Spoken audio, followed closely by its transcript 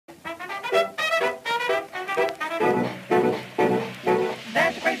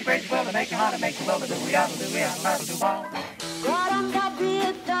how to make you love it, do we ought to do we ought to do all. God, I'm not being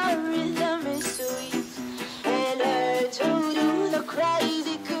the rhythm is sweet, and I told you the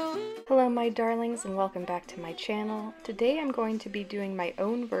crazy cool. Hello my darlings and welcome back to my channel. Today I'm going to be doing my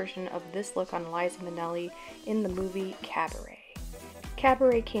own version of this look on Liza Minnelli in the movie Cabaret.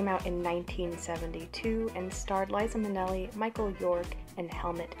 Cabaret came out in 1972 and starred Liza Minnelli, Michael York, and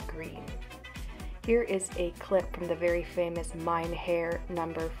Helmut Green. Here is a clip from the very famous Mein Herr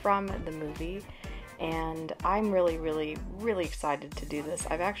number from the movie, and I'm really excited to do this.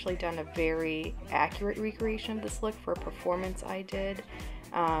 I've actually done a very accurate recreation of this look for a performance I did,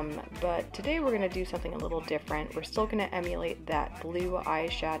 but today we're going to do something a little different. We're still going to emulate that blue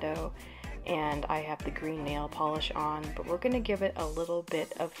eyeshadow, and I have the green nail polish on, but we're going to give it a little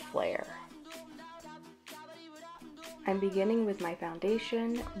bit of flair. I'm beginning with my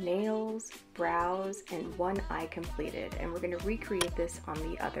foundation, nails, brows, and one eye completed, and we're going to recreate this on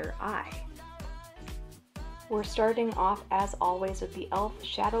the other eye. We're starting off as always with the e.l.f.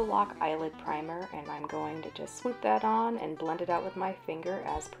 Shadow Lock Eyelid Primer, and I'm going to just swoop that on and blend it out with my finger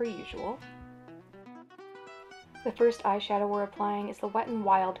as per usual. The first eyeshadow we're applying is the Wet n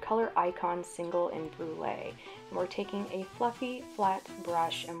Wild Color Icon Single in Brulee, and we're taking a fluffy, flat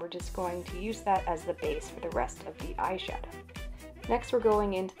brush and we're just going to use that as the base for the rest of the eyeshadow. Next we're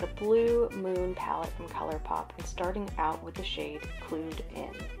going into the Blue Moon palette from ColourPop and starting out with the shade Clued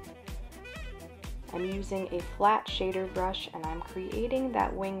In. I'm using a flat shader brush and I'm creating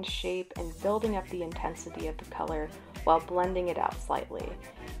that winged shape and building up the intensity of the color while blending it out slightly.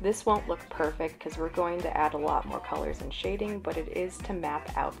 This won't look perfect because we're going to add a lot more colors and shading, but it is to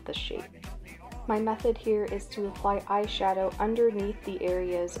map out the shape. My method here is to apply eyeshadow underneath the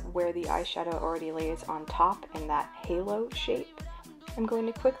areas where the eyeshadow already lays on top in that halo shape. I'm going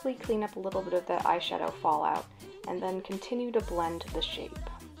to quickly clean up a little bit of that eyeshadow fallout and then continue to blend the shape.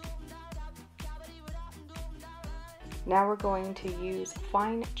 Now we're going to use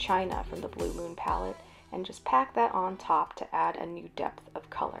Fine China from the Blue Moon palette and just pack that on top to add a new depth of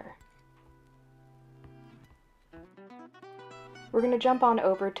color. We're going to jump on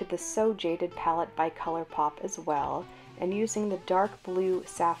over to the So Jaded palette by ColourPop as well, and using the dark blue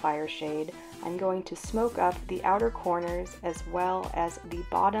sapphire shade, I'm going to smoke up the outer corners as well as the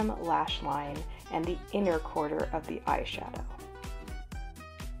bottom lash line and the inner quarter of the eyeshadow.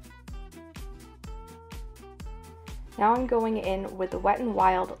 Now I'm going in with the Wet n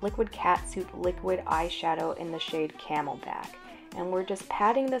Wild Liquid Catsuit Liquid Eyeshadow in the shade Camelback, and we're just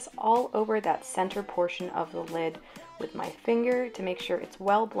patting this all over that center portion of the lid with my finger to make sure it's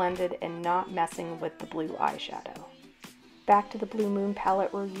well blended and not messing with the blue eyeshadow. Back to the Blue Moon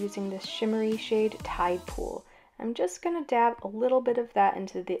palette, we're using this shimmery shade Tide Pool. I'm just going to dab a little bit of that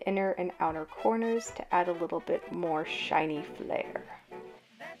into the inner and outer corners to add a little bit more shiny flair.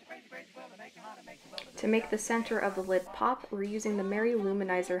 To make the center of the lid pop, we're using the Mary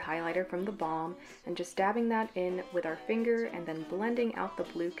Luminizer highlighter from the Balm and just dabbing that in with our finger and then blending out the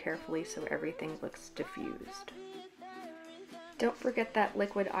blue carefully so everything looks diffused. Don't forget that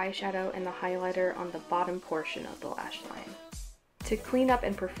liquid eyeshadow and the highlighter on the bottom portion of the lash line. To clean up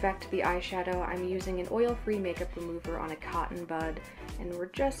and perfect the eyeshadow, I'm using an oil-free makeup remover on a cotton bud, and we're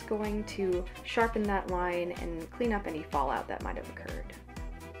just going to sharpen that line and clean up any fallout that might have occurred.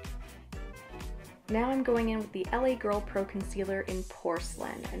 Now I'm going in with the LA Girl Pro Concealer in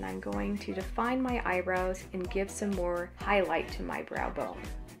Porcelain, and I'm going to define my eyebrows and give some more highlight to my brow bone.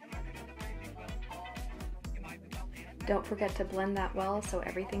 Don't forget to blend that well so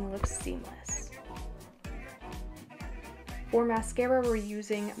everything looks seamless. For mascara, we're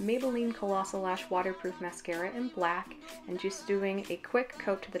using Maybelline Colossal Lash Waterproof Mascara in black and just doing a quick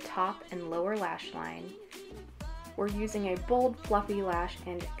coat to the top and lower lash line. We're using a bold, fluffy lash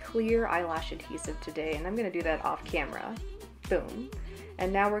and clear eyelash adhesive today, and I'm going to do that off camera. Boom.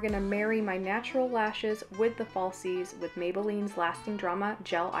 And now we're going to marry my natural lashes with the falsies with Maybelline's Lasting Drama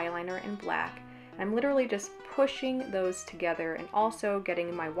Gel Eyeliner in black. I'm literally just pushing those together and also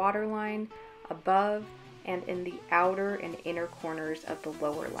getting my waterline above and in the outer and inner corners of the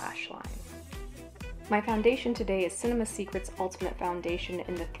lower lash line. My foundation today is Cinema Secret's Ultimate Foundation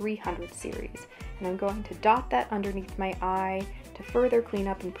in the 300 series, and I'm going to dot that underneath my eye to further clean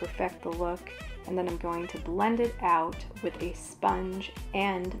up and perfect the look, and then I'm going to blend it out with a sponge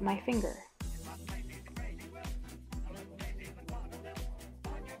and my finger.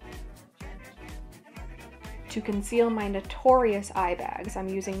 To conceal my notorious eye bags, I'm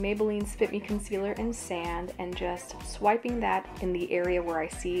using Maybelline's Fit Me Concealer in Sand and just swiping that in the area where I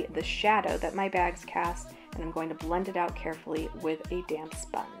see the shadow that my bags cast, and I'm going to blend it out carefully with a damp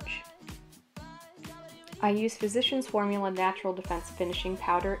sponge. I use Physicians Formula Natural Defense Finishing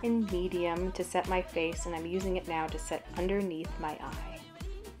Powder in medium to set my face, and I'm using it now to set underneath my eye.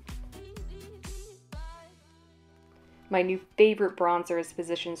 My new favorite bronzer is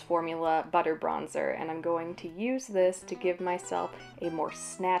Physicians Formula Butter Bronzer, and I'm going to use this to give myself a more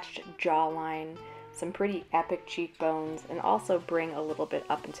snatched jawline, some pretty epic cheekbones, and also bring a little bit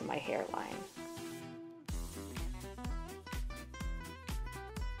up into my hairline.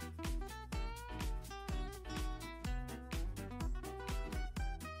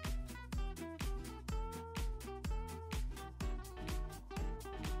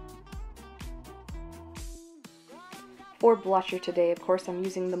 For blusher today, of course, I'm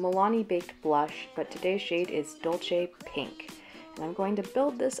using the Milani Baked Blush, but today's shade is Dolce Pink. And I'm going to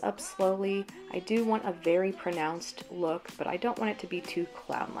build this up slowly. I do want a very pronounced look, but I don't want it to be too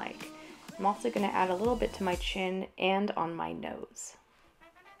clown-like. I'm also going to add a little bit to my chin and on my nose.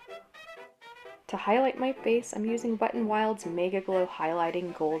 To highlight my face, I'm using Wet n Wild's Mega Glow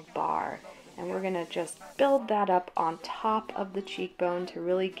Highlighting Gold Bar. And we're going to just build that up on top of the cheekbone to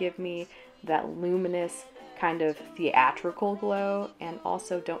really give me that luminous, kind of theatrical glow, and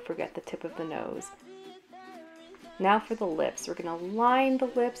also don't forget the tip of the nose. Now for the lips, we're going to line the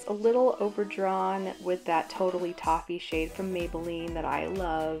lips a little overdrawn with that Totally Toffee shade from Maybelline that I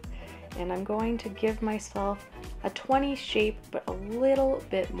love, and I'm going to give myself a 20 shape but a little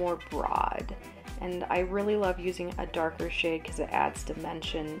bit more broad. And I really love using a darker shade because it adds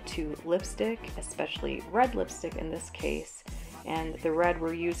dimension to lipstick, especially red lipstick in this case. And the red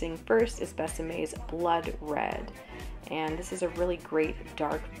we're using first is Besame's Blood Red. And this is a really great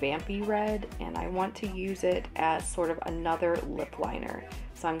dark vampy red, and I want to use it as sort of another lip liner.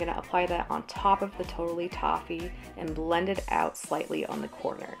 So I'm going to apply that on top of the Totally Toffee and blend it out slightly on the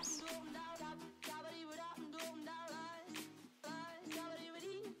corners.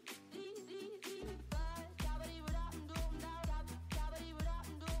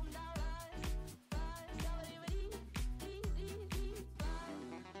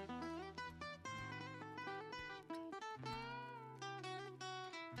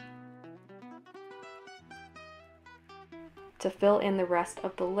 To fill in the rest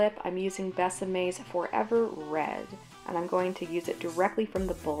of the lip, I'm using Besame's Forever Red, and I'm going to use it directly from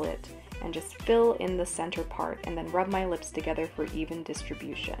the bullet and just fill in the center part and then rub my lips together for even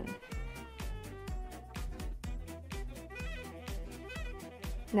distribution.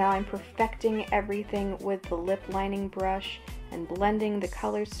 Now I'm perfecting everything with the lip lining brush and blending the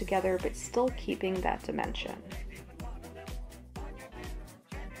colors together but still keeping that dimension.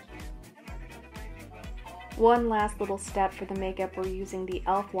 One last little step for the makeup, we're using the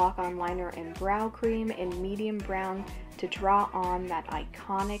e.l.f. Walk-On Liner and Brow Cream in medium brown to draw on that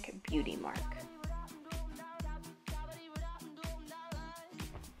iconic beauty mark.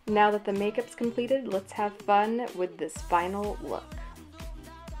 Now that the makeup's completed, let's have fun with this final look.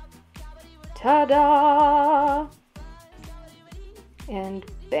 Ta-da! And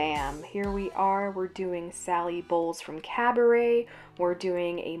bam, here we are. We're doing Sally Bowles from Cabaret. We're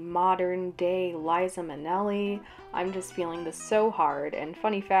doing a modern day Liza Minnelli. I'm just feeling this so hard, and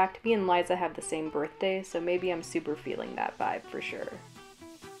funny fact, me and Liza have the same birthday, so maybe I'm super feeling that vibe for sure.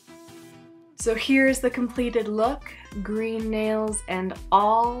 So here's the completed look, green nails and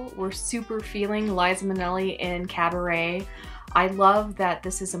all. We're super feeling Liza Minnelli in Cabaret. I love that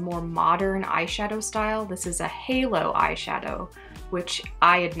this is a more modern eyeshadow style. This is a halo eyeshadow, which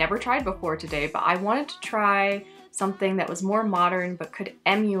I had never tried before today, but I wanted to try something that was more modern but could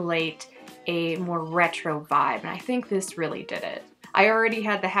emulate a more retro vibe, and I think this really did it. I already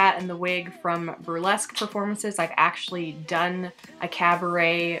had the hat and the wig from Burlesque performances. I've actually done a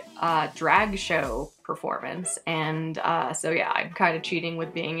Cabaret drag show performance, and so yeah, I'm kind of cheating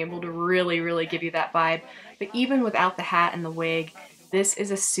with being able to really give you that vibe. But even without the hat and the wig, this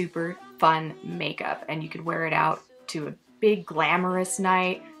is a super fun makeup, and you could wear it out to a big glamorous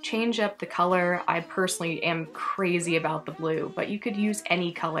night, change up the color. I personally am crazy about the blue, but you could use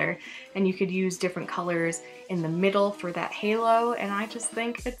any color, and you could use different colors in the middle for that halo, and I just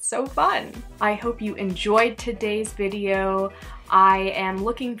think it's so fun. I hope you enjoyed today's video. I am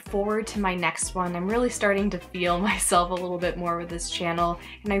looking forward to my next one. I'm really starting to feel myself a little bit more with this channel,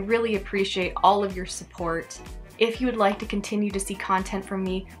 and I really appreciate all of your support. If you would like to continue to see content from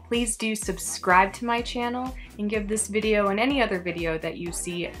me, please do subscribe to my channel and give this video and any other video that you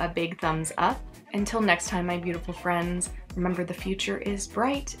see a big thumbs up. Until next time, my beautiful friends, remember the future is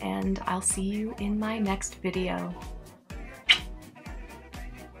bright, and I'll see you in my next video.